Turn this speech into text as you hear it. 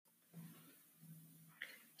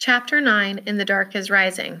Chapter 9 In the Dark is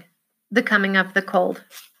Rising. The Coming of the Cold.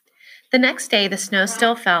 The next day, the snow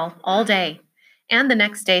still fell all day, and the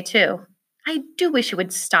next day, too. I do wish it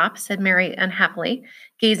would stop, said Mary unhappily,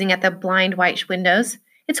 gazing at the blind white windows.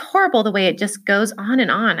 It's horrible the way it just goes on and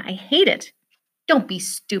on. I hate it. Don't be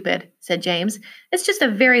stupid, said James. It's just a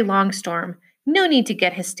very long storm. No need to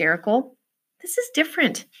get hysterical. This is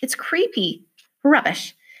different. It's creepy.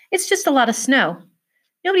 Rubbish. It's just a lot of snow.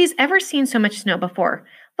 Nobody's ever seen so much snow before.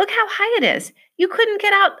 Look how high it is. You couldn't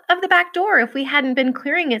get out of the back door if we hadn't been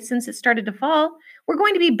clearing it since it started to fall. We're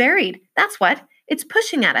going to be buried. That's what. It's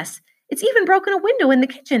pushing at us. It's even broken a window in the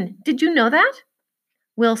kitchen. Did you know that?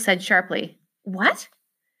 Will said sharply. What?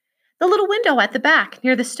 The little window at the back,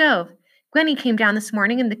 near the stove. Gwenny came down this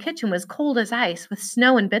morning and the kitchen was cold as ice, with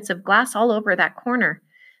snow and bits of glass all over that corner.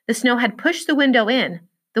 The snow had pushed the window in,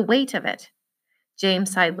 the weight of it.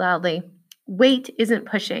 James sighed loudly. Weight isn't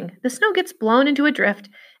pushing. The snow gets blown into a drift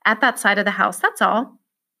at that side of the house, that's all.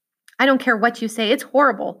 I don't care what you say, it's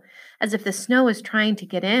horrible, as if the snow is trying to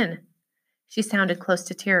get in. She sounded close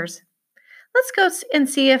to tears. Let's go and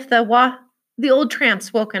see if the old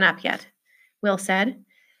tramp's woken up yet, Will said.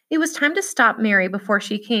 It was time to stop Mary before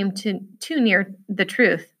she came too near the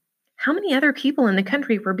truth. How many other people in the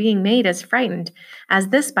country were being made as frightened as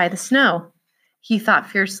this by the snow? He thought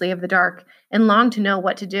fiercely of the dark and longed to know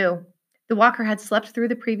what to do. The walker had slept through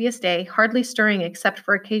the previous day, hardly stirring except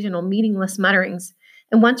for occasional meaningless mutterings,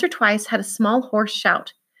 and once or twice had a small hoarse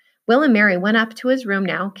shout. Will and Mary went up to his room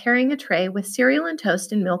now, carrying a tray with cereal and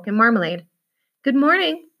toast and milk and marmalade. Good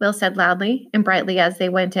morning, Will said loudly and brightly as they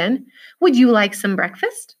went in. Would you like some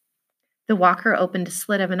breakfast? The walker opened a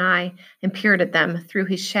slit of an eye and peered at them through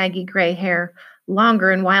his shaggy gray hair,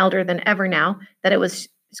 longer and wilder than ever now that it was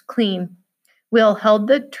clean. Will held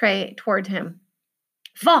the tray toward him.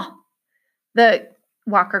 Va! The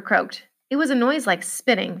walker croaked. It was a noise like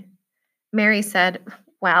spitting. Mary said,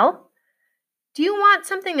 Well, do you want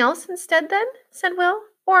something else instead then? Said Will.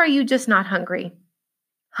 Or are you just not hungry?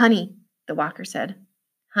 Honey, the walker said.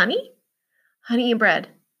 Honey? Honey and bread.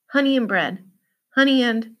 Honey and bread. Honey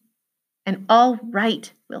and all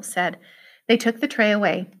right, Will said. They took the tray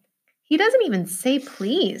away. He doesn't even say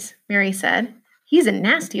please, Mary said. He's a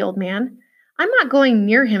nasty old man. I'm not going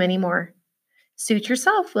near him anymore. Suit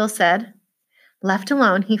yourself, Will said. Left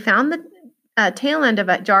alone, he found the tail end of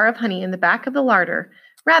a jar of honey in the back of the larder,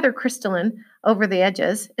 rather crystalline over the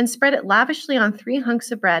edges, and spread it lavishly on 3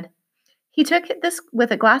 hunks of bread. He took this with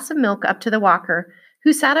a glass of milk up to the walker,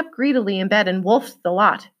 who sat up greedily in bed and wolfed the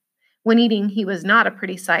lot. When eating, he was not a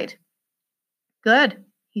pretty sight. Good,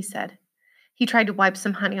 he said. He tried to wipe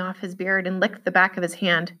some honey off his beard and licked the back of his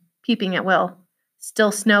hand, peeping at Will.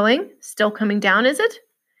 Still snowing? Still coming down, is it?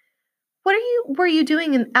 What were you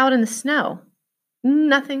doing out in the snow?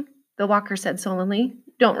 Nothing, the walker said sullenly.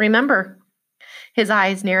 Don't remember. His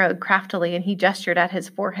eyes narrowed craftily, and he gestured at his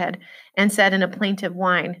forehead and said in a plaintive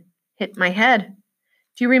whine, Hit my head.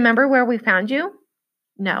 Do you remember where we found you?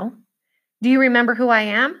 No. Do you remember who I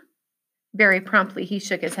am? Very promptly he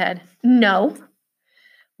shook his head. No.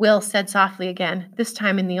 Will said softly again, this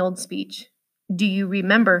time in the old speech. Do you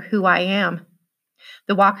remember who I am?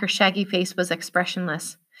 The walker's shaggy face was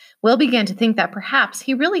expressionless. Will began to think that perhaps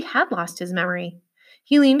he really had lost his memory.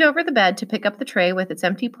 He leaned over the bed to pick up the tray with its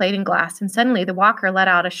empty plate and glass, and suddenly the walker let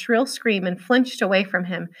out a shrill scream and flinched away from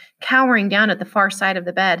him, cowering down at the far side of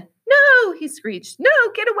the bed. No, he screeched. No,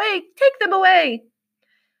 get away! Take them away!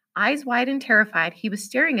 Eyes wide and terrified, he was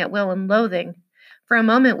staring at Will in loathing. For a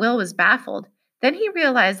moment, Will was baffled. Then he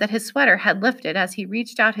realized that his sweater had lifted as he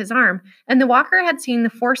reached out his arm, and the walker had seen the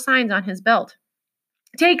 4 signs on his belt.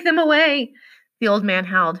 Take them away! The old man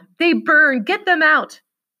howled. They burn! Get them out!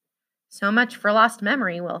 So much for lost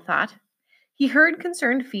memory, Will thought. He heard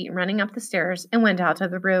concerned feet running up the stairs and went out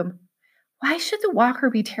of the room. Why should the walker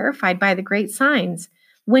be terrified by the great signs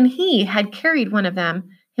when he had carried one of them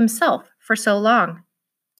himself for so long?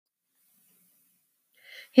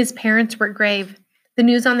 His parents were grave. The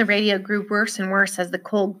news on the radio grew worse and worse as the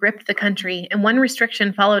cold gripped the country, and one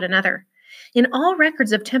restriction followed another. In all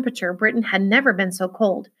records of temperature, Britain had never been so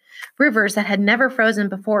cold. Rivers that had never frozen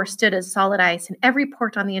before stood as solid ice, and every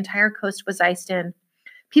port on the entire coast was iced in.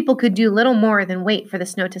 People could do little more than wait for the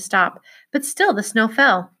snow to stop, but still the snow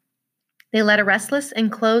fell. They led a restless,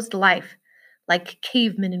 enclosed life, like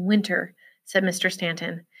cavemen in winter, said Mr.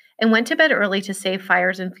 Stanton, and went to bed early to save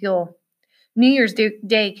fires and fuel. New Year's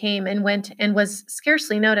Day came and went and was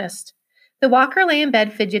scarcely noticed. The walker lay in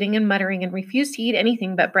bed fidgeting and muttering and refused to eat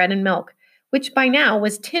anything but bread and milk, which by now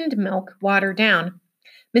was tinned milk watered down.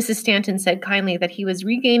 Mrs. Stanton said kindly that he was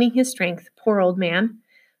regaining his strength, poor old man.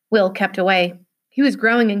 Will kept away. He was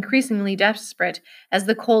growing increasingly desperate as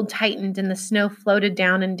the cold tightened and the snow floated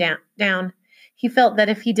down and down. He felt that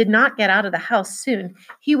if he did not get out of the house soon,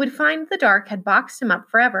 he would find the dark had boxed him up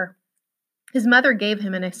forever. His mother gave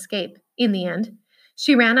him an escape, in the end.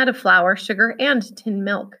 She ran out of flour, sugar, and tinned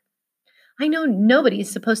milk. I know nobody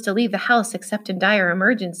is supposed to leave the house except in dire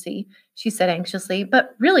emergency, she said anxiously,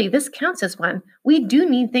 but really, this counts as one. We do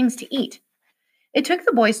need things to eat. It took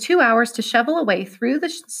the boys 2 hours to shovel a way through the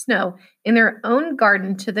snow in their own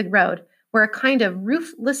garden to the road, where a kind of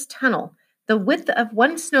roofless tunnel, the width of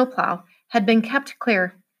one snowplow, had been kept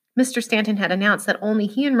clear. Mr. Stanton had announced that only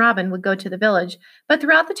he and Robin would go to the village, but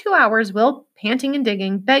throughout the 2 hours, Will, panting and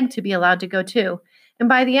digging, begged to be allowed to go too, and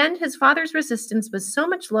by the end his father's resistance was so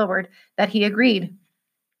much lowered that he agreed.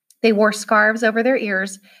 They wore scarves over their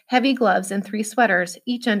ears, heavy gloves, and 3 sweaters,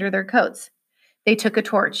 each under their coats. They took a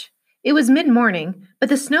torch. It was mid-morning, but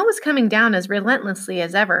the snow was coming down as relentlessly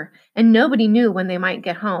as ever, and nobody knew when they might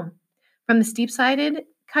get home. From the steep-sided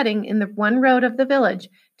cutting in the one road of the village,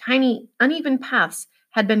 tiny, uneven paths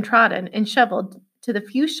had been trodden and shoveled to the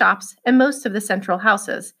few shops and most of the central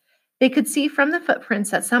houses. They could see from the footprints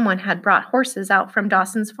that someone had brought horses out from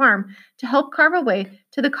Dawson's farm to help carve a way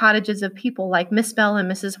to the cottages of people like Miss Bell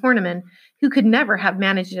and Mrs. Horniman, who could never have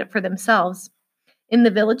managed it for themselves. In the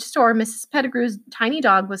village store, Mrs. Pettigrew's tiny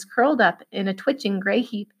dog was curled up in a twitching gray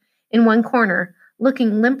heap in one corner,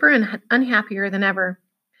 looking limper and unhappier than ever.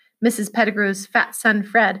 Mrs. Pettigrew's fat son,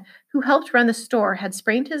 Fred, who helped run the store, had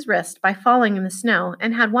sprained his wrist by falling in the snow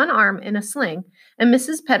and had one arm in a sling, and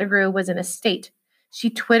Mrs. Pettigrew was in a state. She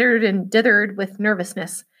twittered and dithered with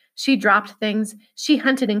nervousness. She dropped things. She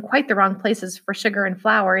hunted in quite the wrong places for sugar and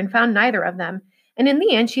flour and found neither of them, and in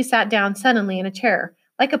the end she sat down suddenly in a chair,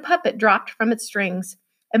 like a puppet dropped from its strings,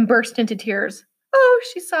 and burst into tears. "Oh,"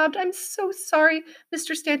 she sobbed, "I'm so sorry,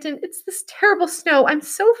 Mr. Stanton. It's this terrible snow. I'm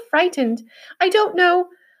so frightened. I don't know.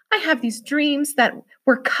 I have these dreams that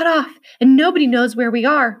we're cut off, and nobody knows where we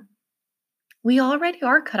are." "We already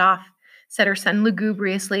are cut off," said her son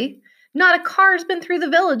lugubriously. "Not a car's been through the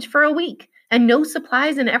village for a week, and no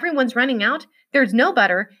supplies, and everyone's running out. There's no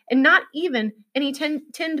butter, and not even any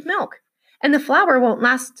tinned milk. And the flour won't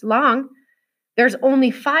last long. There's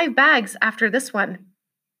only 5 bags after this one.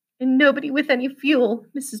 And nobody with any fuel,"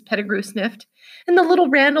 Mrs. Pettigrew sniffed. "And the little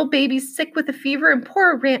Randall baby's sick with a fever, and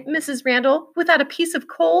poor Mrs. Randall without a piece of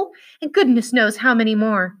coal, and goodness knows how many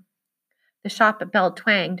more." The shop bell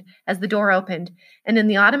twanged as the door opened, and in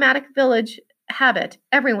the automatic village habit,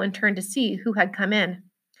 everyone turned to see who had come in.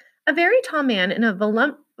 A very tall man in a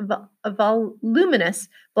voluminous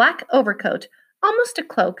black overcoat, almost a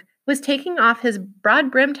cloak, was taking off his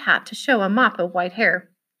broad-brimmed hat to show a mop of white hair.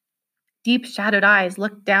 Deep shadowed eyes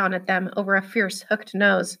looked down at them over a fierce hooked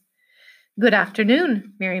nose. "Good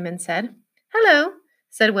afternoon," Merriman said. "Hello,"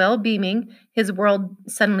 said Will, beaming, his world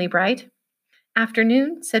suddenly bright.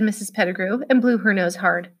 "Afternoon," said Mrs. Pettigrew, and blew her nose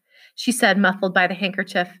hard. She said, muffled by the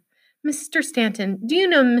handkerchief, "Mr. Stanton, do you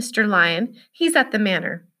know Mr. Lyon? He's at the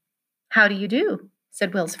manor." "How do you do?"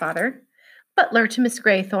 said Will's father. "Butler to Miss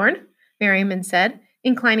Graythorne," Merriman said,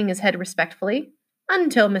 inclining his head respectfully,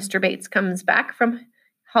 "until Mr. Bates comes back from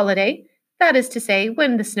holiday, that is to say,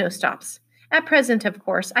 when the snow stops. At present, of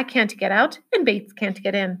course, I can't get out, and Bates can't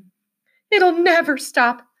get in." "It'll never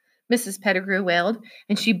stop," Mrs. Pettigrew wailed,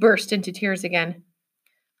 and she burst into tears again.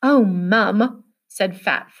 "Oh, Mum," said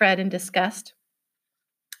fat Fred in disgust.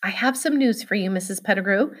 "I have some news for you, Mrs.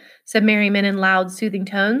 Pettigrew," said Merriman in loud, soothing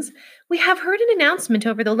tones. "We have heard an announcement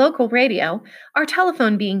over the local radio. Our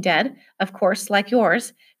telephone being dead, of course, like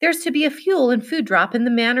yours, there's to be a fuel and food drop in the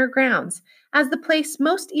manor grounds, as the place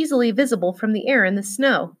most easily visible from the air in the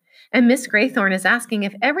snow. And Miss Graythorne is asking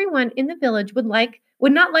if everyone in the village would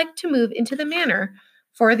not like to move into the manor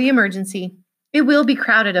for the emergency. It will be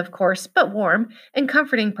crowded, of course, but warm and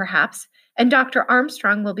comforting perhaps, and Dr.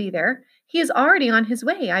 Armstrong will be there. He is already on his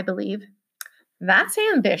way, I believe." "That's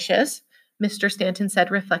ambitious," Mr. Stanton said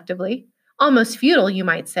reflectively. "Almost futile, you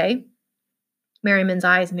might say." Merriman's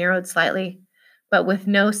eyes narrowed slightly. "But with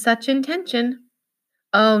no such intention."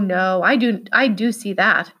 "Oh, no, I do see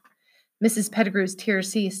that." Mrs. Pettigrew's tears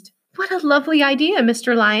ceased. "What a lovely idea,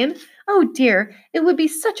 Mr. Lyon. Oh, dear, it would be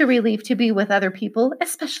such a relief to be with other people,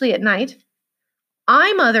 especially at night."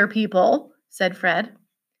 "I'm other people," said Fred.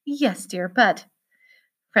 "Yes, dear, but,"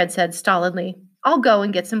 Fred said stolidly, "I'll go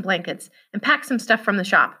and get some blankets and pack some stuff from the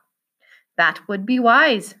shop." "That would be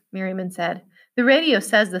wise," Merriman said. "The radio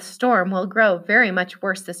says the storm will grow very much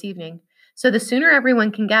worse this evening, so the sooner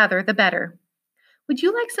everyone can gather, the better." "Would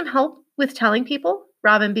you like some help with telling people?"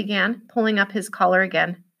 Robin began, pulling up his collar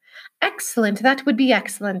again. "Excellent, that would be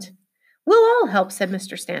excellent." "We'll all help," said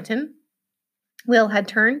Mr. Stanton. Will had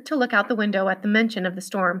turned to look out the window at the mention of the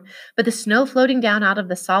storm, but the snow floating down out of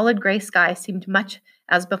the solid gray sky seemed much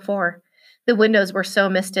as before. The windows were so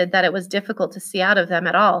misted that it was difficult to see out of them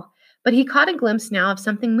at all, but he caught a glimpse now of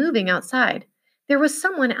something moving outside. There was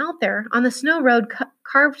someone out there on the snow road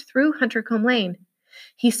carved through Huntercombe Lane.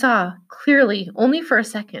 He saw clearly only for a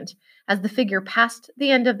second as the figure passed the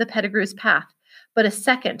end of the Pettigrew's path, but a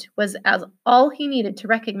second was as all he needed to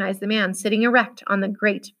recognize the man sitting erect on the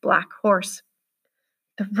great black horse.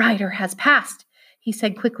 "The rider has passed," he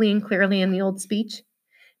said quickly and clearly in the old speech.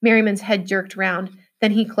 Merriman's head jerked round.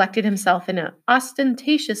 Then he collected himself and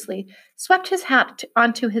ostentatiously swept his hat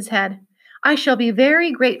onto his head. "I shall be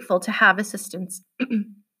very grateful to have assistance."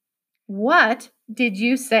 "What did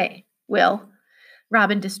you say, Will?"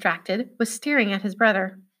 Robin, distracted, was staring at his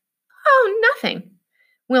brother. "Oh, nothing."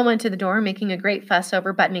 Will went to the door, making a great fuss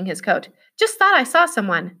over buttoning his coat. "Just thought I saw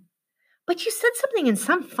someone." "But you said something in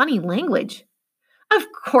some funny language." "Of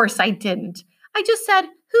course I didn't. I just said,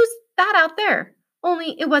 'Who's that out there?'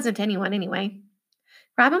 Only it wasn't anyone anyway."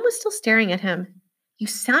 Robin was still staring at him. "You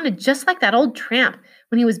sounded just like that old tramp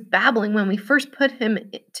when he was babbling when we first put him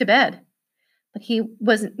to bed." But he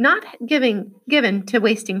was not given to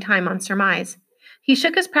wasting time on surmise. He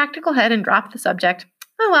shook his practical head and dropped the subject.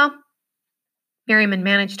 "Oh, well." Merriman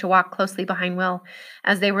managed to walk closely behind Will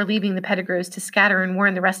as they were leaving the Pettigrews to scatter and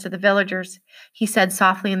warn the rest of the villagers. He said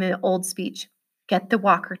softly in the old speech, "Get the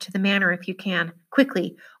walker to the manor if you can,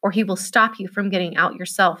 quickly, or he will stop you from getting out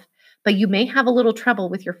yourself. But you may have a little trouble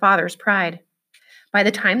with your father's pride." By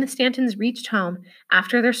the time the Stantons reached home,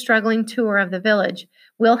 after their struggling tour of the village,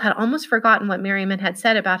 Will had almost forgotten what Merriman had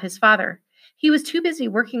said about his father. He was too busy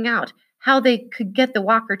working out how they could get the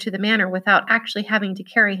walker to the manor without actually having to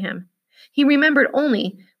carry him. He remembered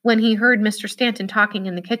only when he heard Mr. Stanton talking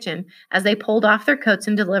in the kitchen as they pulled off their coats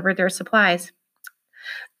and delivered their supplies.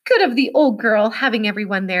 "Good of the old girl having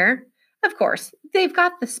everyone there. Of course, they've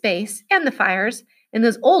got the space and the fires, and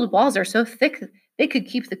those old walls are so thick they could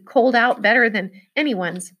keep the cold out better than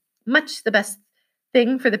anyone's. Much the best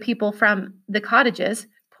thing for the people from the cottages.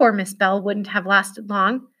 Poor Miss Bell wouldn't have lasted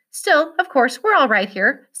long. Still, of course, we're all right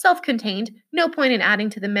here, self-contained. No point in adding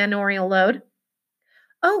to the manorial load."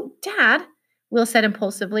 "Oh, Dad," Will said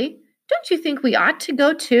impulsively, "don't you think we ought to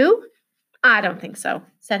go too?" "I don't think so,"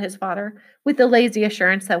 said his father, with the lazy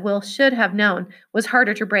assurance that Will should have known was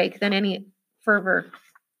harder to break than any fervor.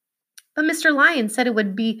 "But Mr. Lyon said it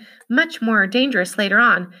would be much more dangerous later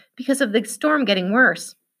on because of the storm getting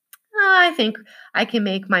worse." "I think I can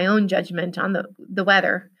make my own judgment on the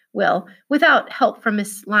weather, Will, without help from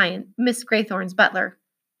Miss Graythorne's butler,"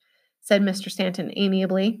 said Mr. Stanton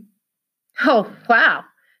amiably. "Oh, wow,"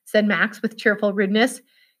 said Max with cheerful rudeness.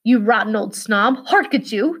 "You rotten old snob, hark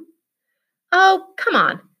at you." "Oh, come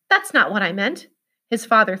on, that's not what I meant." His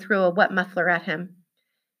father threw a wet muffler at him.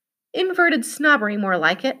 "Inverted snobbery, more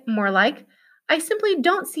like. I simply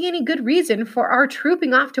don't see any good reason for our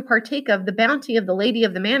trooping off to partake of the bounty of the lady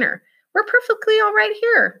of the manor. We're perfectly all right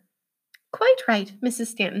here." "Quite right," Mrs.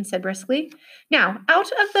 Stanton said briskly. "Now,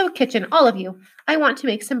 out of the kitchen, all of you. I want to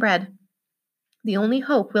make some bread." The only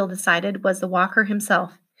hope, Will decided, was the walker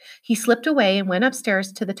himself. He slipped away and went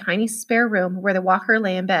upstairs to the tiny spare room where the walker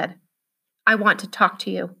lay in bed. "I want to talk to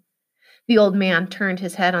you." The old man turned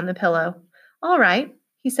his head on the pillow. "All right,"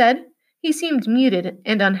 he said. He seemed muted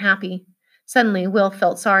and unhappy. Suddenly, Will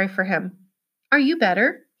felt sorry for him. "Are you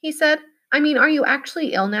better?" he said. "I mean, are you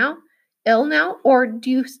actually ill now? Or do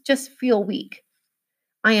you just feel weak?"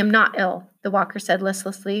 "I am not ill," the walker said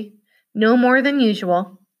listlessly. "No more than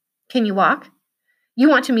usual." "Can you walk?" "You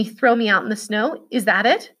want to throw me out in the snow? Is that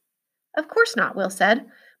it?" "Of course not," Will said.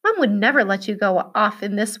 "Mom would never let you go off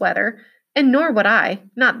in this weather, and nor would I,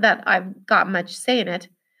 not that I've got much say in it.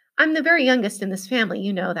 I'm the very youngest in this family,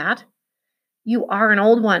 you know that." "You are an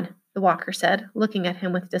old one," the walker said, looking at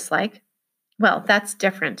him with dislike. "Well, that's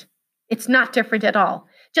different." "It's not different at all.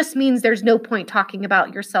 Just means there's no point talking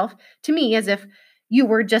about yourself to me as if you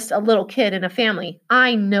were just a little kid in a family.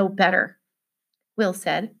 I know better." Will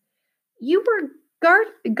said, "You were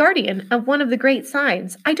guardian of one of the great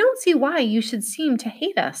signs. I don't see why you should seem to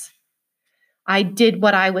hate us." "I did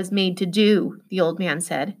what I was made to do," the old man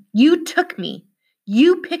said. "You took me.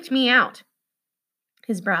 You picked me out."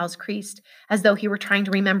 His brows creased, as though he were trying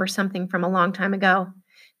to remember something from a long time ago.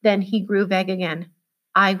 Then he grew vague again.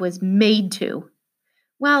 "I was made to."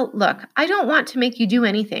 "Well, look, I don't want to make you do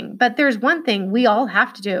anything, but there's one thing we all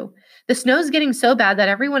have to do. The snow's getting so bad that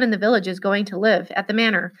everyone in the village is going to live at the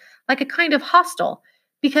manor, like a kind of hostel,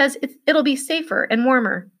 because it'll be safer and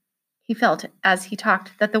warmer." He felt, as he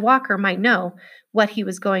talked, that the walker might know what he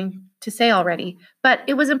was going to say already, but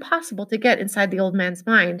it was impossible to get inside the old man's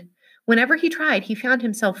mind. Whenever he tried, he found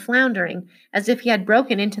himself floundering as if he had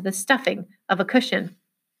broken into the stuffing of a cushion.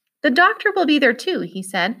 The doctor will be there too, he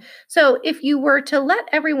said. So if you were to let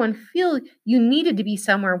everyone feel you needed to be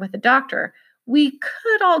somewhere with a doctor, we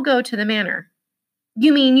could all go to the manor.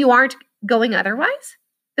 You mean you aren't going otherwise?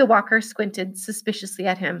 The walker squinted suspiciously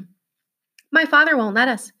at him. My father won't let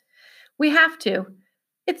us. We have to.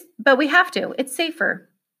 But we have to. It's safer.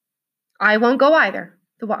 I won't go either,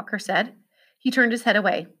 the walker said. He turned his head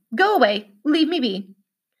away. Go away. Leave me be.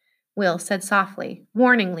 Will said softly,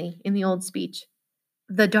 warningly, in the old speech.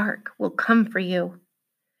 The dark will come for you.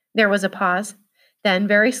 There was a pause. Then,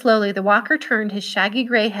 very slowly, the walker turned his shaggy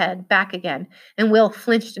gray head back again, and Will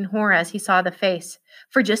flinched in horror as he saw the face.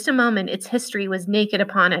 For just a moment, its history was naked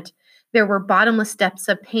upon it. There were bottomless depths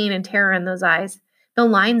of pain and terror in those eyes. The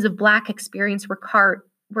lines of black experience were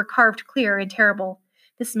carved clear and terrible.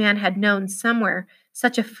 This man had known somewhere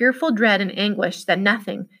such a fearful dread and anguish that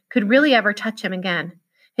nothing could really ever touch him again.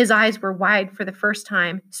 His eyes were wide for the first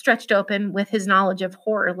time, stretched open with his knowledge of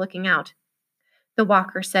horror looking out. The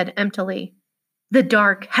walker said emptily, The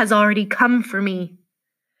dark has already come for me.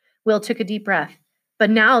 Will took a deep breath. But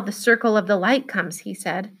now the circle of the light comes, he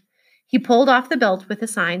said. He pulled off the belt with the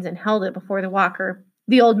signs and held it before the walker.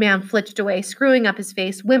 The old man flinched away, screwing up his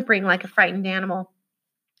face, whimpering like a frightened animal.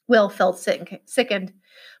 Will felt sickened,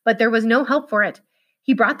 but there was no help for it.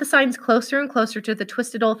 He brought the signs closer and closer to the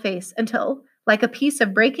twisted old face until, like a piece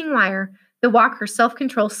of breaking wire, the walker's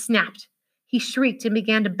self-control snapped. He shrieked and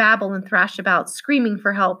began to babble and thrash about, screaming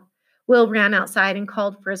for help. Will ran outside and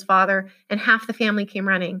called for his father, and half the family came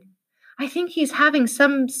running. I think he's having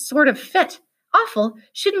some sort of fit. Awful.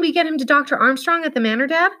 Shouldn't we get him to Dr. Armstrong at the manor,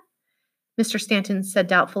 Dad? Mr. Stanton said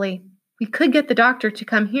doubtfully. We could get the doctor to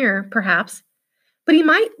come here, perhaps. But he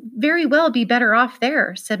might very well be better off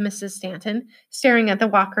there, said Mrs. Stanton, staring at the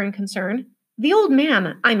walker in concern. The old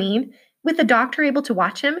man, I mean, with the doctor able to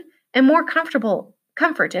watch him, and more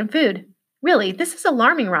comfort and food. Really, this is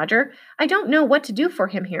alarming, Roger. I don't know what to do for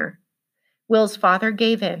him here. Will's father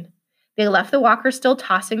gave in. They left the walker still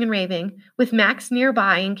tossing and raving, with Max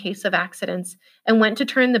nearby in case of accidents, and went to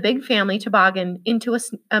turn the big family toboggan into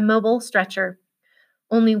a mobile stretcher.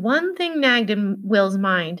 Only one thing nagged in Will's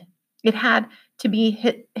mind. It had to be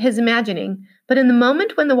his imagining, but in the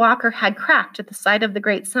moment when the walker had cracked at the sight of the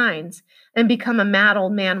great signs and become a mad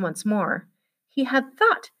old man once more, he had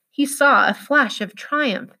thought he saw a flash of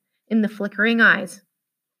triumph in the flickering eyes.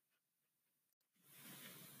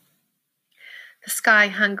 The sky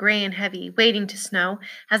hung gray and heavy, waiting to snow,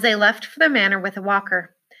 as they left for the manor with the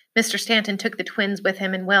walker. Mr. Stanton took the twins with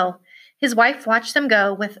him and Will. His wife watched them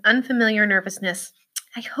go with unfamiliar nervousness.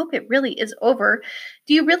 I hope it really is over.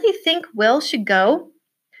 Do you really think Will should go?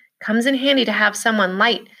 Comes in handy to have someone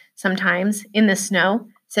light sometimes in the snow,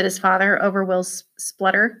 said his father over Will's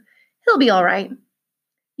splutter. He'll be all right.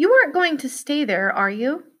 You aren't going to stay there, are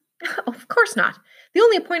you? Of course not. The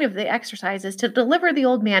only point of the exercise is to deliver the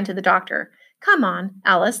old man to the doctor. Come on,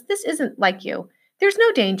 Alice, this isn't like you. There's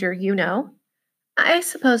no danger, you know. I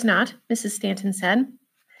suppose not, Mrs. Stanton said.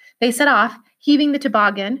 They set off, heaving the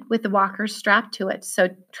toboggan with the walker strapped to it, so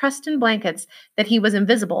trussed in blankets that he was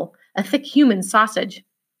invisible, a thick human sausage.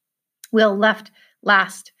 Will left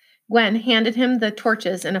last. Gwen handed him the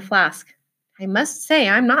torches and a flask. I must say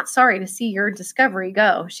I'm not sorry to see your discovery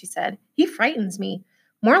go, she said. He frightens me,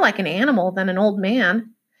 more like an animal than an old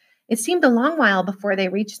man. It seemed a long while before they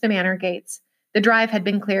reached the manor gates. The drive had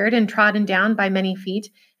been cleared and trodden down by many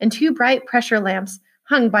feet, and two bright pressure lamps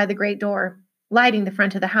hung by the great door, lighting the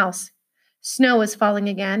front of the house. Snow was falling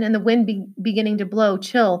again, and the wind beginning to blow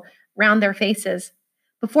chill round their faces.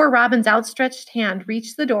 Before Robin's outstretched hand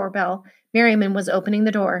reached the doorbell, Merriman was opening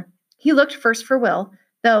the door. He looked first for Will,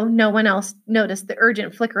 though no one else noticed the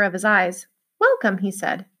urgent flicker of his eyes. Welcome, he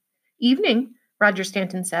said. Evening, Roger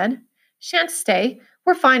Stanton said. Shan't stay.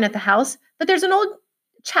 We're fine at the house, but there's an old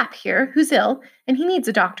chap here who's ill, and he needs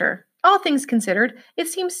a doctor. All things considered, it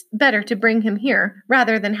seems better to bring him here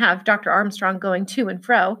rather than have Dr. Armstrong going to and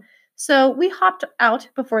fro. So we hopped out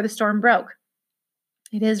before the storm broke.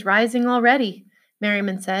 It is rising already,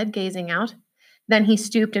 Merriman said, gazing out. Then he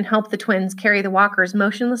stooped and helped the twins carry the walker's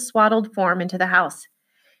motionless, swaddled form into the house.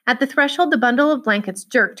 At the threshold, the bundle of blankets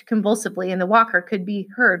jerked convulsively, and the walker could be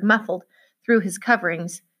heard muffled through his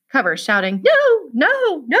covers, shouting, No,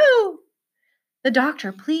 no, no! The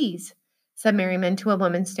doctor, please, said Merriman to a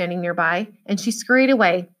woman standing nearby, and she scurried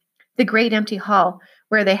away. The great empty hall,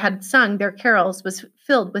 where they had sung their carols, was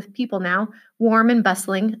filled with people now, warm and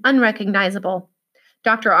bustling, unrecognizable.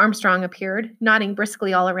 Dr. Armstrong appeared, nodding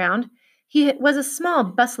briskly all around. He was a small,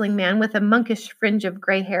 bustling man with a monkish fringe of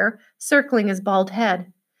gray hair circling his bald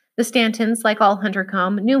head. The Stantons, like all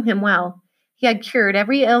Huntercombe, knew him well. He had cured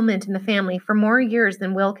every ailment in the family for more years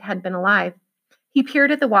than Will had been alive. He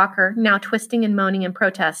peered at the walker, now twisting and moaning in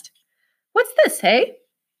protest. What's this, hey?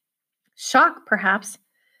 Shock, perhaps,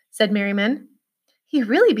 said Merriman. He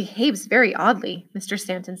really behaves very oddly, Mr.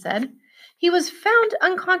 Stanton said. He was found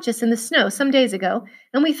unconscious in the snow some days ago,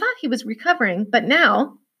 and we thought he was recovering, but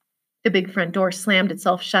now... The big front door slammed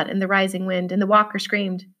itself shut in the rising wind, and the walker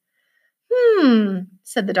screamed.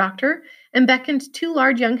 Said the doctor, and beckoned two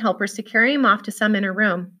large young helpers to carry him off to some inner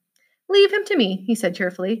room. Leave him to me, he said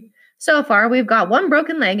cheerfully. So far, we've got one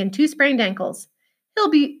broken leg and two sprained ankles.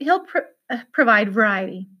 He'll provide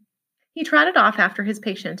variety. He trotted off after his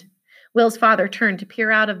patient. Will's father turned to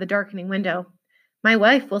peer out of the darkening window. My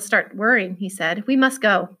wife will start worrying, he said. We must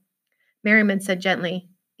go. Merriman said gently,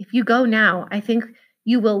 If you go now, I think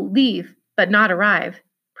you will leave, but not arrive,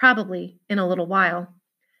 probably in a little while.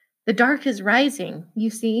 The dark is rising, you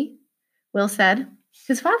see, Will said.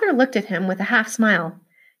 His father looked at him with a half smile.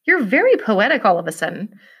 You're very poetic all of a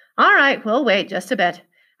sudden. All right, we'll wait just a bit.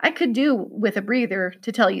 I could do with a breather,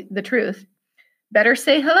 to tell you the truth. Better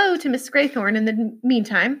say hello to Miss Graythorne in the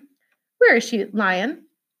meantime. Where is she, Lion?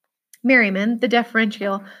 Merriman, the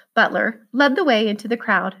deferential butler, led the way into the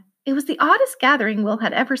crowd. It was the oddest gathering Will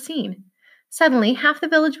had ever seen. Suddenly, half the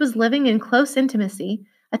village was living in close intimacy,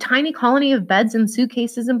 a tiny colony of beds and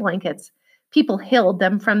suitcases and blankets. People hailed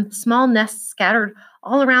them from small nests scattered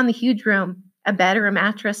all around the huge room, a bed or a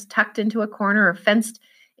mattress tucked into a corner or fenced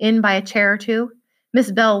in by a chair or two.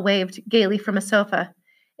 Miss Bell waved gaily from a sofa.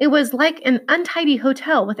 It was like an untidy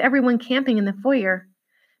hotel with everyone camping in the foyer.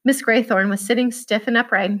 Miss Graythorne was sitting stiff and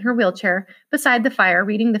upright in her wheelchair beside the fire,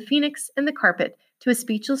 reading The Phoenix and the Carpet to a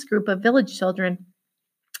speechless group of village children.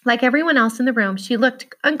 Like everyone else in the room, she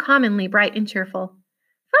looked uncommonly bright and cheerful.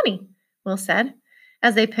 Funny, Will said,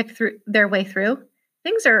 as they picked their way through.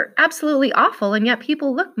 Things are absolutely awful, and yet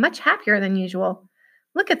people look much happier than usual.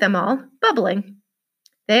 Look at them all, bubbling.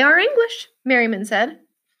 They are English, Merriman said.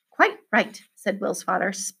 Quite right, said Will's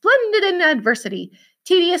father. Splendid in adversity,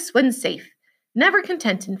 tedious when safe. Never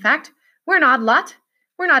content, in fact. We're an odd lot.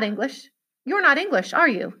 We're not English. You're not English, are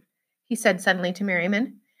you? He said suddenly to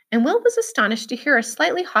Merriman, and Will was astonished to hear a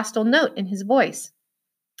slightly hostile note in his voice.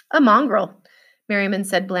 A mongrel, Merriman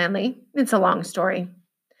said blandly. It's a long story.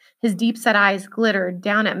 His deep-set eyes glittered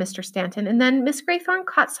down at Mr. Stanton, and then Miss Graythorne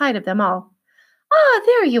caught sight of them all. Ah,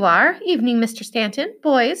 there you are. Evening, Mr. Stanton.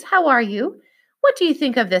 Boys, how are you? What do you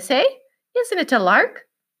think of this, eh? Isn't it a lark?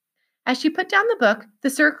 As she put down the book, the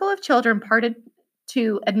circle of children parted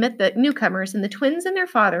to admit the newcomers, and the twins and their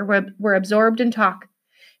father were absorbed in talk.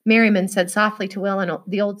 Merriman said softly to Will in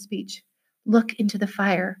the old speech, Look into the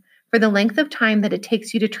fire. For the length of time that it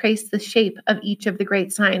takes you to trace the shape of each of the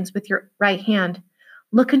great signs with your right hand.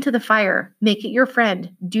 Look into the fire. Make it your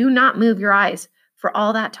friend. Do not move your eyes for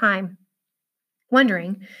all that time.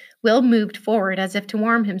 Wondering, Will moved forward as if to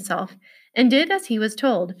warm himself, and did as he was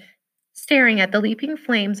told, staring at the leaping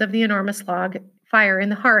flames of the enormous log fire in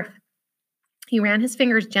the hearth. He ran his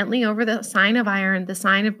fingers gently over the sign of iron, the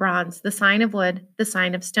sign of bronze, the sign of wood, the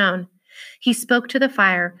sign of stone. He spoke to the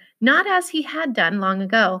fire, not as he had done long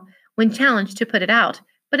ago, when challenged to put it out,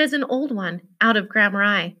 but as an old one, out of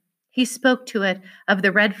Gramarye. He spoke to it of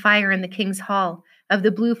the red fire in the king's hall, of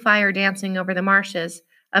the blue fire dancing over the marshes,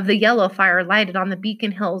 of the yellow fire lighted on the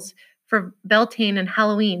Beacon Hills for Beltane and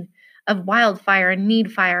Halloween, of wildfire and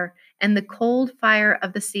need fire, and the cold fire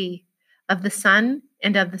of the sea, of the sun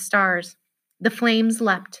and of the stars. The flames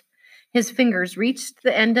leapt. His fingers reached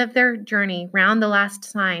the end of their journey round the last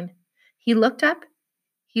sign. He looked up,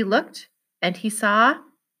 he looked, and he saw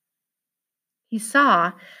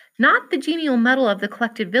not the genial muddle of the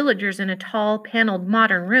collected villagers in a tall, paneled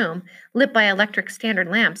modern room lit by electric standard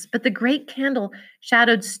lamps, but the great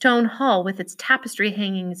candle-shadowed stone hall with its tapestry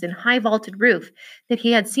hangings and high-vaulted roof that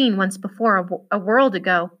he had seen once before a world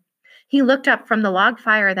ago. He looked up from the log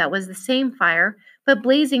fire that was the same fire, but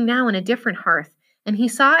blazing now in a different hearth, and he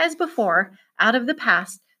saw as before, out of the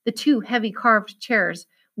past, the two heavy carved chairs,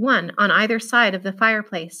 one on either side of the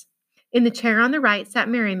fireplace. In the chair on the right sat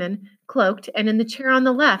Merriman, cloaked, and in the chair on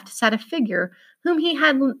the left sat a figure whom he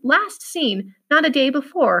had last seen not a day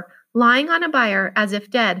before, lying on a bier as if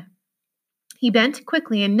dead. He bent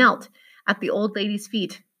quickly and knelt at the old lady's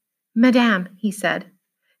feet. Madame, he said.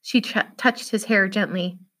 She touched his hair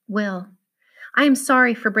gently. Will. I am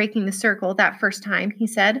sorry for breaking the circle that first time, he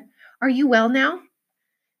said. Are you well now?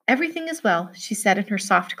 Everything is well, she said in her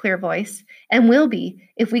soft, clear voice, and will be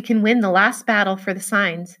if we can win the last battle for the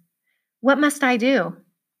signs. What must I do?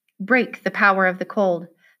 Break the power of the cold.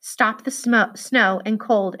 Stop the snow and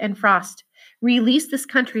cold and frost. Release this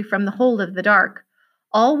country from the hold of the dark.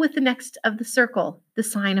 all with the next of the circle, the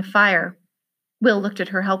sign of fire. Will looked at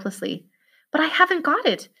her helplessly. But I haven't got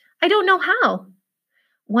it. I don't know how.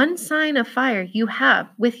 One sign of fire you have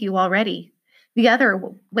with you already. The other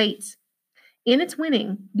waits. In its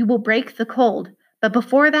winning, you will break the cold, but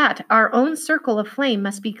before that, our own circle of flame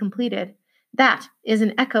must be completed. That is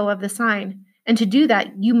an echo of the sign, and to do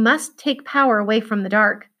that, you must take power away from the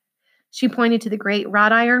dark. She pointed to the great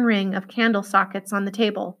wrought iron ring of candle sockets on the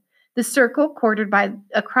table, the circle quartered by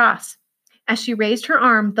a cross. As she raised her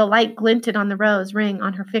arm, the light glinted on the rose ring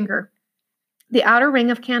on her finger. The outer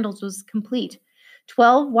ring of candles was complete,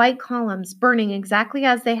 12 white columns burning exactly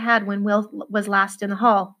as they had when Will was last in the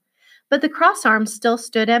hall. But the cross arms still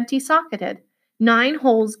stood empty-socketed. 9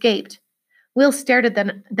 holes gaped. Will stared at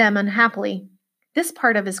them unhappily. This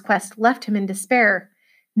part of his quest left him in despair.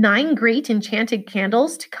 9 great enchanted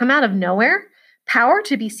candles to come out of nowhere? Power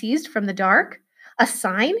to be seized from the dark? A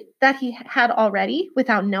sign that he had already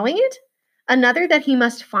without knowing it? Another that he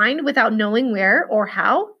must find without knowing where or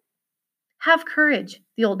how? Have courage,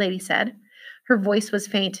 the old lady said. Her voice was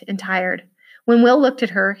faint and tired. When Will looked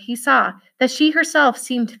at her, he saw that she herself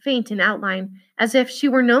seemed faint in outline, as if she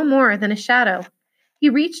were no more than a shadow. He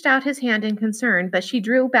reached out his hand in concern, but she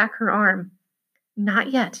drew back her arm.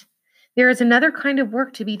 Not yet. There is another kind of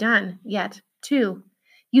work to be done, yet, too.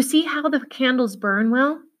 You see how the candles burn,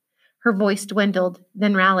 Will? Her voice dwindled,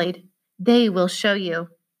 then rallied. They will show you.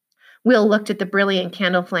 Will looked at the brilliant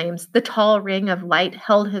candle flames. The tall ring of light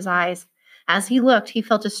held his eyes. As he looked, he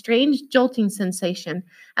felt a strange jolting sensation,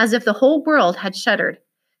 as if the whole world had shuddered.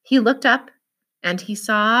 He looked up, and he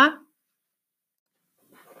saw,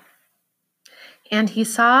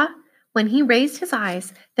 when he raised his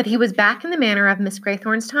eyes, that he was back in the manner of Miss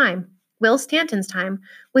Graythorne's time, Will Stanton's time,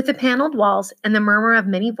 with the paneled walls and the murmur of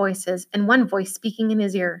many voices, and one voice speaking in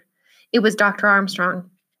his ear. It was Dr. Armstrong.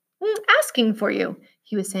 Asking for you,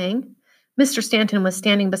 he was saying. Mr. Stanton was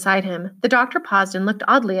standing beside him. The doctor paused and looked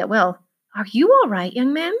oddly at Will. Are you all right,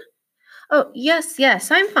 young man? Oh, yes,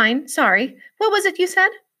 I'm fine. Sorry. What was it you said?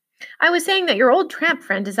 I was saying that your old tramp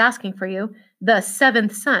friend is asking for you. The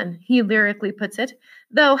 7th son, he lyrically puts it,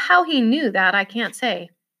 though how he knew that I can't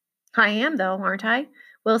say. I am, though, aren't I?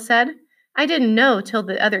 Will said. I didn't know till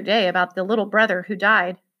the other day about the little brother who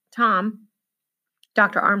died, Tom.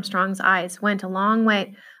 Dr. Armstrong's eyes went a long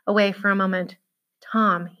way away for a moment.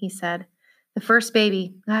 Tom, he said. The first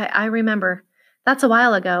baby. I remember. That's a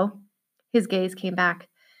while ago. His gaze came back.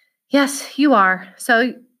 Yes, you are.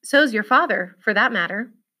 So's your father, for that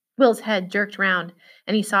matter. Will's head jerked round,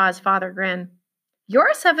 and he saw his father grin. You're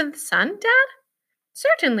a 7th son, Dad?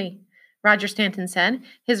 Certainly, Roger Stanton said,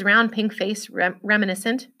 his round pink face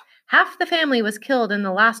reminiscent. Half the family was killed in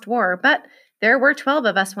the last war, but there were 12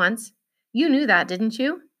 of us once. You knew that, didn't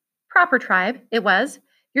you? Proper tribe, it was.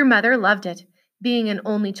 Your mother loved it, being an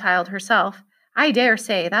only child herself. I dare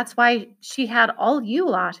say that's why she had all you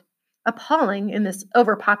lot. Appalling in this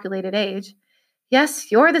overpopulated age.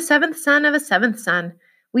 Yes, you're the 7th son of a 7th son.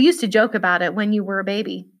 We used to joke about it when you were a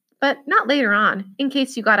baby, but not later on, in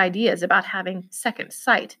case you got ideas about having second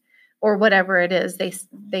sight, or whatever it is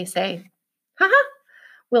they say. Haha,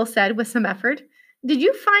 Will said with some effort. Did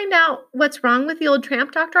you find out what's wrong with the old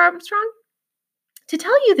tramp, Dr. Armstrong? To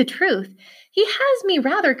tell you the truth, he has me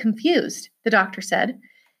rather confused, the doctor said.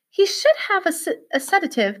 He should have a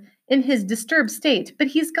sedative in his disturbed state, but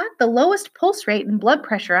he's got the lowest pulse rate and blood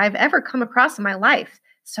pressure I've ever come across in my life,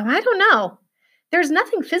 so I don't know. There's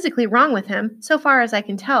nothing physically wrong with him, so far as I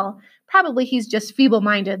can tell. Probably he's just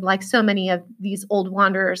feeble-minded like so many of these old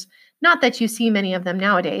wanderers. Not that you see many of them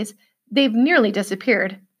nowadays. They've nearly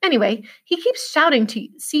disappeared. Anyway, he keeps shouting to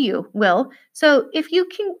see you, Will, so if you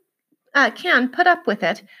can put up with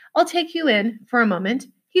it, I'll take you in for a moment.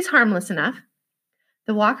 He's harmless enough.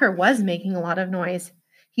 The walker was making a lot of noise.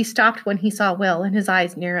 He stopped when he saw Will, and his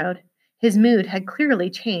eyes narrowed. His mood had clearly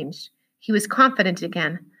changed. He was confident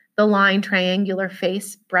again, the lined, triangular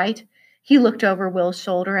face bright. He looked over Will's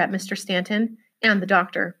shoulder at Mr. Stanton and the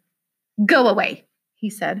doctor. Go away, he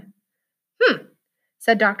said.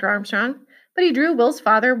 Said Dr. Armstrong, but he drew Will's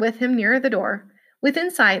father with him near the door, within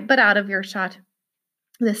sight but out of earshot.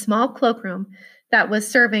 The small cloakroom that was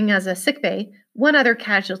serving as a sick bay, one other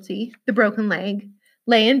casualty, the broken leg,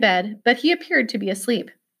 lay in bed, but he appeared to be asleep.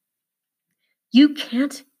 You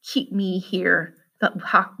can't keep me here,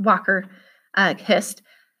 Walker hissed.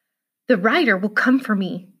 The rider will come for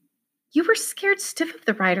me. You were scared stiff of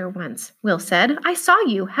the rider once, Will said. I saw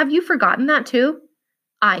you. Have you forgotten that too?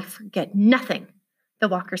 I forget nothing, the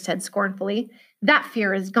walker said scornfully. That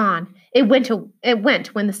fear is gone. It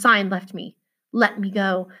went when the sign left me. Let me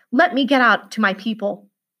go. Let me get out to my people.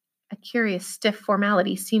 A curious, stiff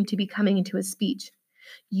formality seemed to be coming into his speech.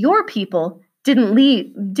 Your people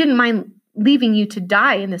didn't mind leaving you to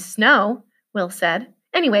die in the snow, Will said.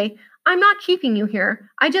 Anyway, I'm not keeping you here.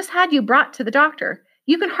 I just had you brought to the doctor.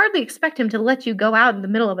 You can hardly expect him to let you go out in the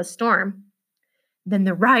middle of a storm. Then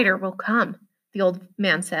the rider will come, the old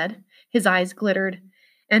man said. His eyes glittered,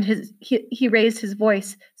 and he raised his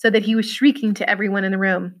voice so that he was shrieking to everyone in the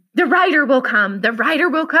room. The rider will come! The rider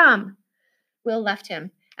will come! Will left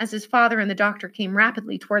him as his father and the doctor came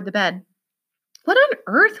rapidly toward the bed. What on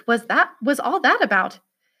earth was all that about?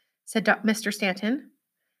 Said Mr. Stanton.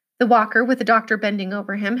 The walker, with the doctor bending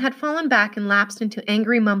over him, had fallen back and lapsed into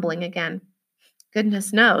angry mumbling again.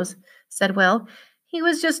 Goodness knows, said Will. He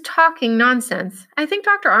was just talking nonsense. I think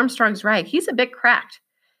Dr. Armstrong's right. He's a bit cracked.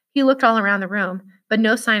 He looked all around the room, but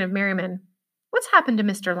no sign of Merriman. What's happened to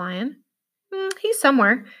Mr. Lyon? He's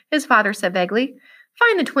somewhere, his father said vaguely.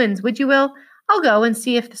 Find the twins, would you, Will? I'll go and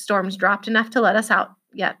see if the storm's dropped enough to let us out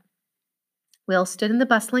yet. Will stood in the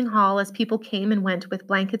bustling hall as people came and went with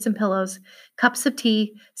blankets and pillows, cups of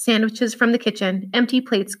tea, sandwiches from the kitchen, empty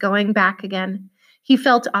plates going back again. He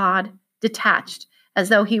felt odd, detached, as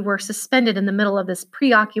though he were suspended in the middle of this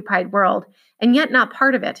preoccupied world, and yet not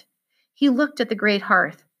part of it. He looked at the great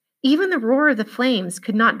hearth. Even the roar of the flames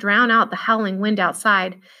could not drown out the howling wind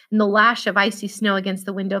outside and the lash of icy snow against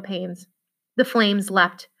the window panes. The flames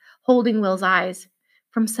leapt, holding Will's eyes.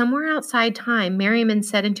 From somewhere outside time, Merriman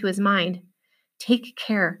said into his mind, Take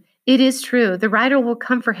care. It is true. The rider will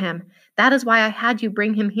come for him. That is why I had you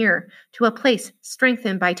bring him here, to a place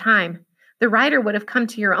strengthened by time. The rider would have come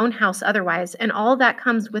to your own house otherwise, and all that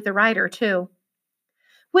comes with the rider, too.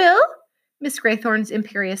 Will? Miss Graythorne's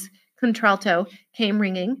imperious contralto came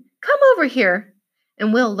ringing. Come over here.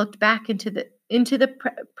 And Will looked back into the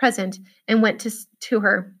present and went to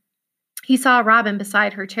her. He saw Robin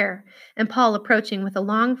beside her chair, and Paul approaching with a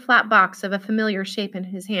long, flat box of a familiar shape in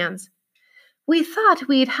his hands. We thought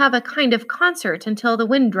we'd have a kind of concert until the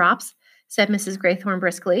wind drops, said Mrs. Graythorne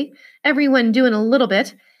briskly. Everyone doing a little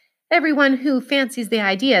bit. Everyone who fancies the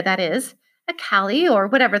idea, that is. A Callie, or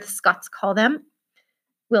whatever the Scots call them.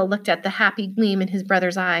 Will looked at the happy gleam in his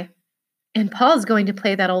brother's eye. And Paul's going to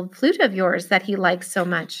play that old flute of yours that he likes so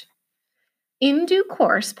much. In due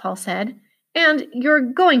course, Paul said. And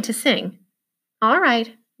you're going to sing. All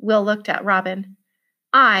right. Will looked at Robin.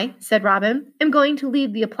 I, said Robin, am going to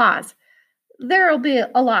lead the applause. There'll be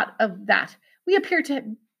a lot of that. We appear to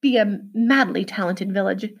be a madly talented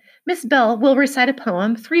village. Miss Bell will recite a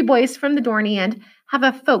poem, 3 boys from the Dorney End have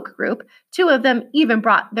a folk group, 2 of them even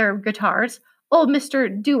brought their guitars. Old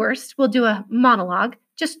Mr. Dewhurst will do a monologue.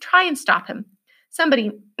 Just try and stop him.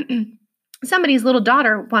 Somebody's little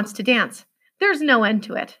daughter wants to dance. There's no end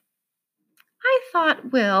to it. I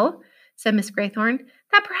thought, Will, said Miss Graythorne,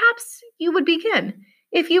 that perhaps you would begin.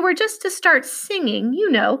 If you were just to start singing,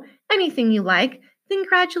 anything you like, then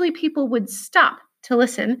gradually people would stop to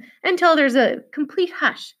listen until there's a complete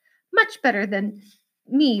hush. Much better than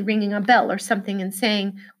me ringing a bell or something and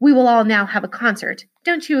saying, we will all now have a concert.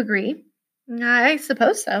 Don't you agree? I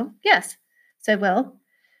suppose so, yes, said Will,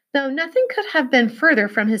 though nothing could have been further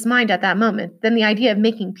from his mind at that moment than the idea of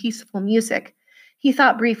making peaceful music. He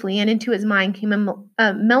thought briefly, and into his mind came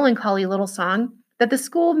a melancholy little song that the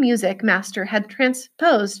school music master had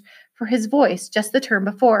transposed for his voice just the term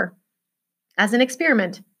before, as an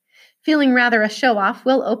experiment. Feeling rather a show-off,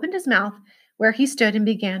 Will opened his mouth where he stood and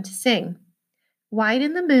began to sing. Wide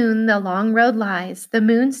in the moon the long road lies, the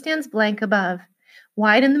moon stands blank above.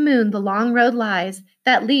 Wide in the moon the long road lies,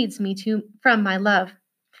 that leads me from my love.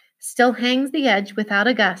 Still hangs the edge without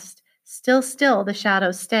a gust, still the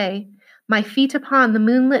shadows stay. My feet upon the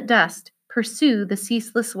moonlit dust pursue the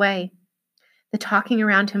ceaseless way. The talking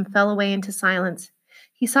around him fell away into silence.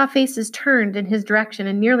 He saw faces turned in his direction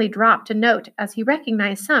and nearly dropped a note as he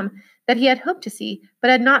recognized some that he had hoped to see but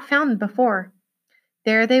had not found before.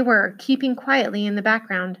 There they were, keeping quietly in the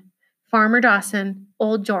background. Farmer Dawson,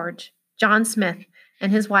 old George, John Smith,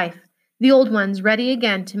 and his wife, the old ones ready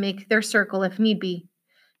again to make their circle if need be.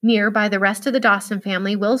 Near by the rest of the Dawson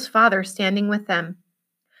family, Will's father standing with them.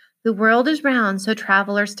 The world is round, so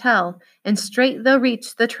travelers tell, and straight they'll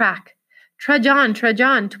reach the track. Trudge on,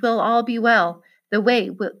 'twill all be well. The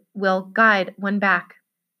way will guide one back.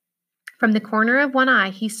 From the corner of one eye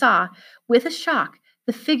he saw, with a shock,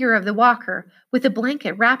 the figure of the walker, with a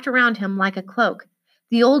blanket wrapped around him like a cloak.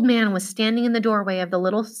 The old man was standing in the doorway of the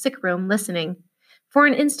little sick room, listening. For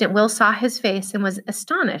an instant Will saw his face and was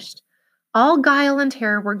astonished. All guile and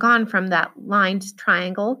terror were gone from that lined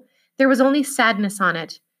triangle. There was only sadness on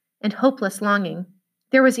it, and hopeless longing.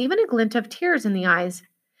 There was even a glint of tears in the eyes.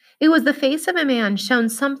 It was the face of a man shown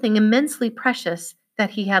something immensely precious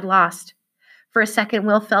that he had lost. For a second,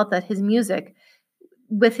 Will felt that his music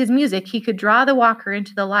with his music, he could draw the walker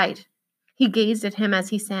into the light. He gazed at him as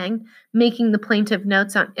he sang, making the plaintive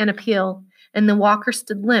notes an appeal, and the walker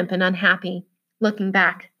stood limp and unhappy, looking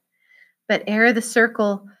back. But ere the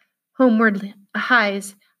circle homeward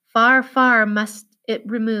hies, far, far must it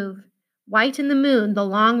remove. White in the moon the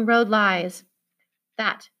long road lies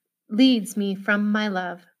that leads me from my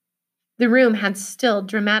love. The room had stilled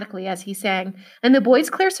dramatically as he sang, and the boy's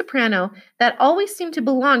clear soprano, that always seemed to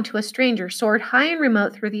belong to a stranger, soared high and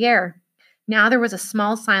remote through the air. Now there was a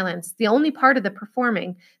small silence, the only part of the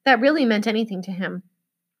performing that really meant anything to him.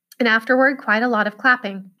 And afterward, quite a lot of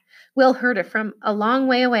clapping. Will heard it from a long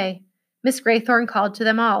way away. Miss Graythorne called to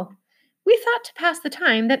them all. We thought to pass the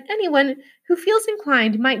time that anyone who feels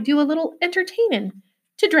inclined might do a little entertainin'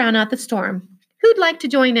 to drown out the storm. Who'd like to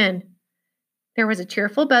join in? There was a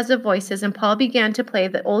cheerful buzz of voices, and Paul began to play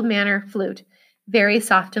the old manor flute, very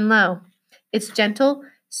soft and low. Its gentle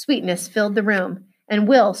sweetness filled the room, and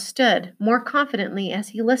Will stood more confidently as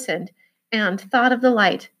he listened and thought of the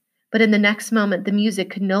light. But in the next moment, the music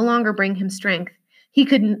could no longer bring him strength. He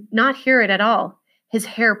could not hear it at all. His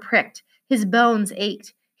hair pricked. His bones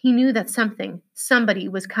ached. He knew that somebody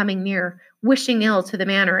was coming near, wishing ill to the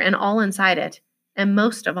manor and all inside it, and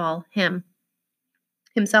most of all,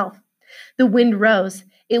 himself. The wind rose.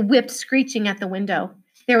 It whipped screeching at the window.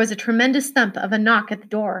 There was a tremendous thump of a knock at the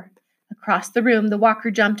door. Across the room, the walker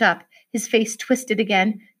jumped up, his face twisted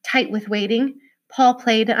again, tight with waiting. Paul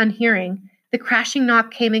played unhearing. The crashing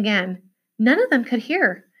knock came again. None of them could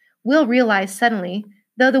hear. Will realized suddenly,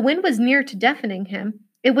 though the wind was near to deafening him,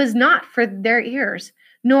 it was not for their ears,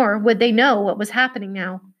 nor would they know what was happening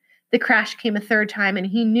now. The crash came a third time, and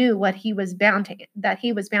he knew that he was bound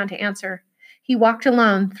to answer. He walked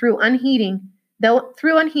alone through unheeding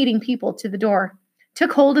people to the door,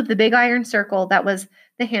 took hold of the big iron circle that was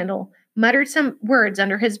the handle, muttered some words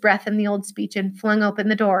under his breath in the old speech, and flung open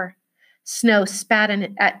the door. Snow spat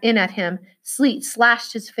in at him. Sleet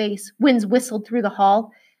slashed his face. Winds whistled through the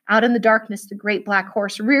hall. Out in the darkness, the great black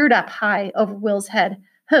horse reared up high over Will's head,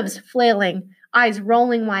 hooves flailing, eyes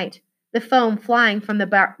rolling white, the foam flying from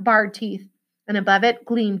the barred teeth, and above it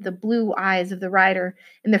gleamed the blue eyes of the rider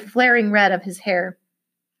and the flaring red of his hair.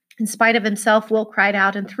 In spite of himself, Will cried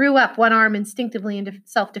out and threw up one arm instinctively in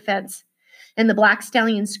self-defense. And the black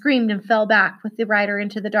stallion screamed and fell back with the rider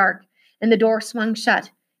into the dark, and the door swung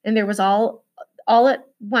shut, and there was all at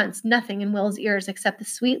once nothing in Will's ears except the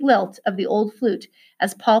sweet lilt of the old flute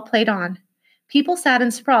as Paul played on. People sat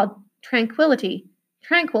and sprawled tranquilly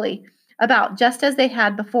about just as they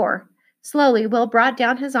had before. Slowly, Will brought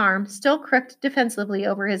down his arm, still crooked defensively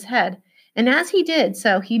over his head, and as he did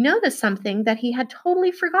so, he noticed something that he had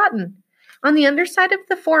totally forgotten. On the underside of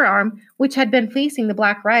the forearm, which had been facing the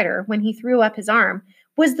black rider when he threw up his arm,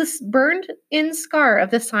 was the burned-in scar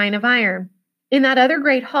of the sign of iron. In that other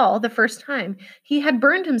great hall, the first time, he had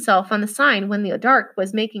burned himself on the sign when the dark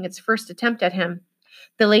was making its first attempt at him.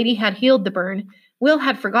 The lady had healed the burn. Will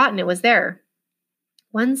had forgotten it was there.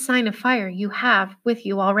 One sign of fire you have with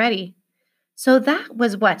you already. So that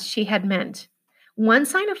was what she had meant. One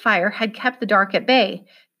sign of fire had kept the dark at bay,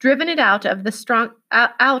 driven it out of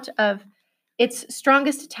its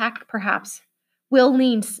strongest attack, perhaps. Will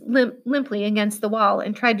leaned limply against the wall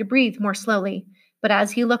and tried to breathe more slowly. But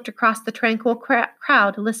as he looked across the tranquil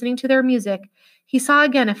crowd listening to their music, he saw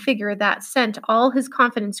again a figure that sent all his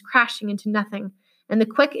confidence crashing into nothing, and the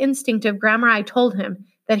quick instinct of Grammar Eye told him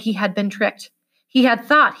that he had been tricked. He had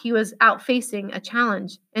thought he was out facing a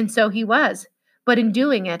challenge, and so he was, but in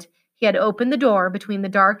doing it, he had opened the door between the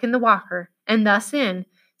dark and the walker, and thus in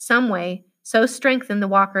some way so strengthened the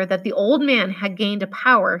walker that the old man had gained a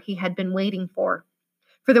power he had been waiting for.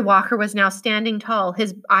 For the walker was now standing tall,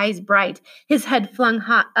 his eyes bright, his head flung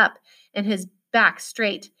up, and his back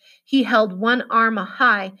straight. He held one arm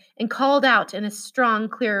high and called out in a strong,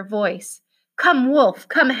 clear voice, "Come wolf,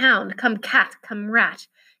 come hound, come cat, come rat,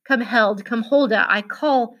 come held, come holda, I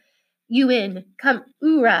call you in. Come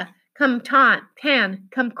ura, come tan,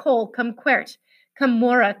 come cole, come quert, come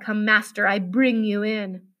mora, come master, I bring you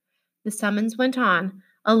in." The summons went on,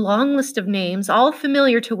 a long list of names, all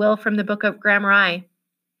familiar to Will from the book of Grammar Eye.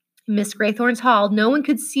 Miss Graythorne's hall, no one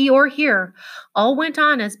could see or hear. All went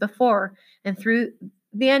on as before, and through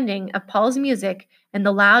the ending of Paul's music and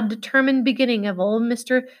the loud, determined beginning of old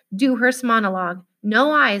Mr. Dewhurst's monologue,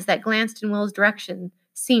 no eyes that glanced in Will's direction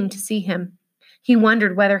seemed to see him. He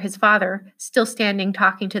wondered whether his father, still standing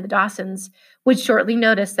talking to the Dawsons, would shortly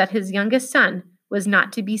notice that his youngest son was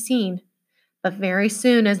not to be seen. But very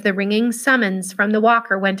soon, as the ringing summons from the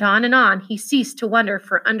walker went on, he ceased to wonder,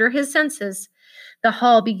 for under his senses, the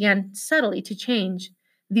hall began subtly to change.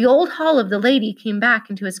 The old hall of the lady came back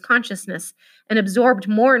into his consciousness and absorbed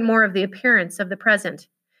more and more of the appearance of the present.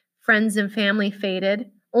 Friends and family faded.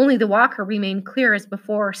 Only the walker remained clear as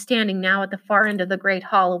before, standing now at the far end of the great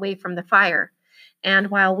hall away from the fire. And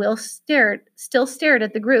while Will still stared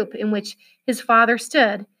at the group in which his father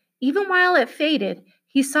stood, even while it faded,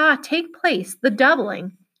 he saw take place the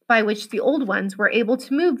doubling by which the old ones were able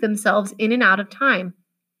to move themselves in and out of time.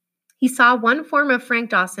 He saw one form of Frank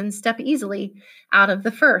Dawson step easily out of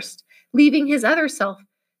the first, leaving his other self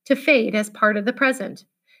to fade as part of the present.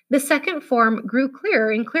 The second form grew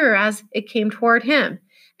clearer and clearer as it came toward him,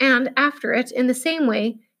 and after it, in the same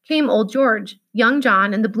way, came old George, young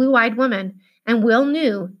John, and the blue-eyed woman, and Will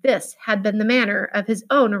knew this had been the manner of his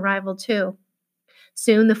own arrival too.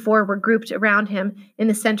 Soon the four were grouped around him in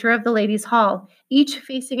the center of the ladies' hall, each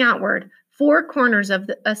facing outward, four corners of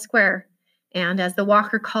a square. And as the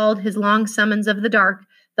walker called his long summons of the dark,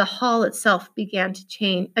 the hall itself began to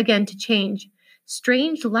change.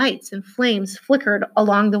 Strange lights and flames flickered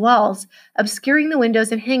along the walls, obscuring the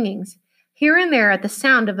windows and hangings. Here and there, at the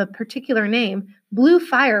sound of a particular name, blue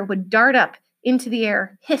fire would dart up into the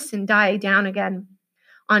air, hiss and die down again.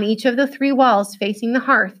 On each of the three walls facing the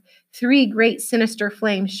hearth, three great sinister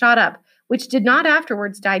flames shot up, which did not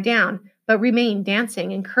afterwards die down, but remained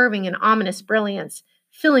dancing and curving in ominous brilliance,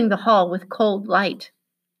 filling the hall with cold light.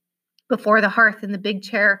 Before the hearth in the big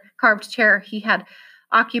carved chair he had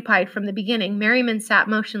occupied from the beginning, Merriman sat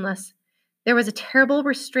motionless. There was a terrible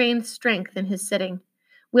restrained strength in his sitting.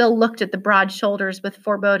 Will looked at the broad shoulders with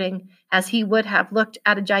foreboding, as he would have looked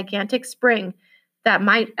at a gigantic spring that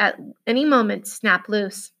might at any moment snap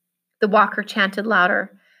loose. The walker chanted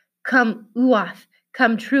louder, "Come Uath,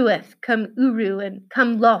 come Truith, come Uru, and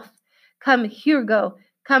come Loth, come Hurgo,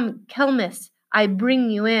 come Kelmis, I bring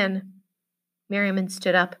you in." Merriman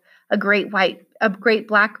stood up, a great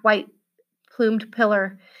black white plumed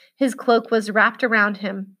pillar. His cloak was wrapped around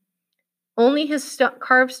him. Only his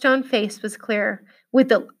carved stone face was clear, with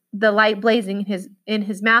the light blazing in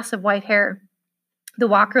his mass of white hair. The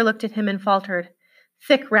walker looked at him and faltered.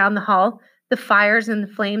 Thick round the hall, the fires and the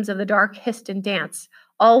flames of the dark hissed and danced,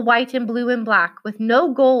 all white and blue and black, with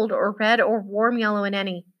no gold or red or warm yellow in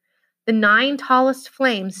any. The 9 tallest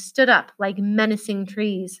flames stood up like menacing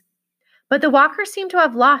trees. But the walker seemed to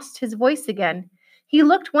have lost his voice again. He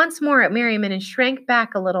looked once more at Merriman and shrank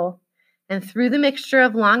back a little. And through the mixture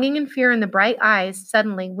of longing and fear in the bright eyes,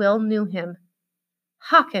 suddenly Will knew him.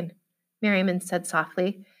 "Hawken," Merriman said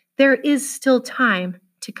softly, "there is still time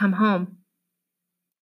to come home."